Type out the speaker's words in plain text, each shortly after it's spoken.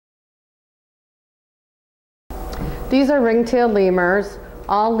These are ring-tailed lemurs.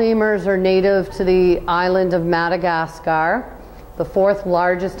 All lemurs are native to the island of Madagascar, the 4th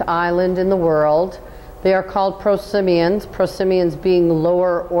largest island in the world. They are called prosimians, prosimians being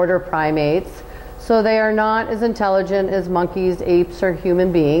lower order primates. So they are not as intelligent as monkeys, apes, or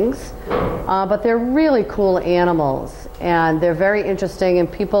human beings, but they're really cool animals, and they're very interesting, and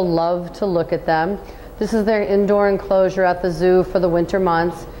people love to look at them. This is their indoor enclosure at the zoo for the winter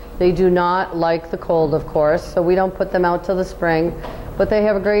months. They do not like the cold, of course, so we don't put them out till the spring, but they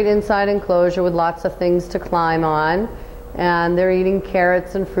have a great inside enclosure with lots of things to climb on, and they're eating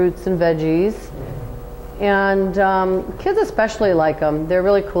carrots and fruits and veggies. And kids especially like them. They're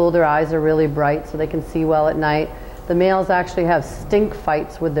really cool. Their eyes are really bright so they can see well at night. The males actually have stink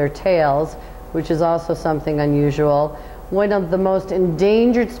fights with their tails, which is also something unusual. One of the most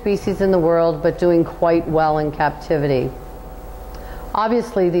endangered species in the world, but doing quite well in captivity.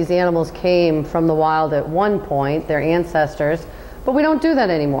 Obviously, these animals came from the wild at one point, their ancestors, but we don't do that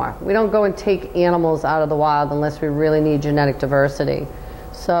anymore. We don't go and take animals out of the wild unless we really need genetic diversity.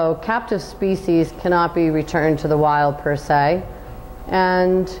 So captive species cannot be returned to the wild per se,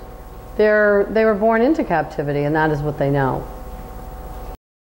 and they were born into captivity, and that is what they know.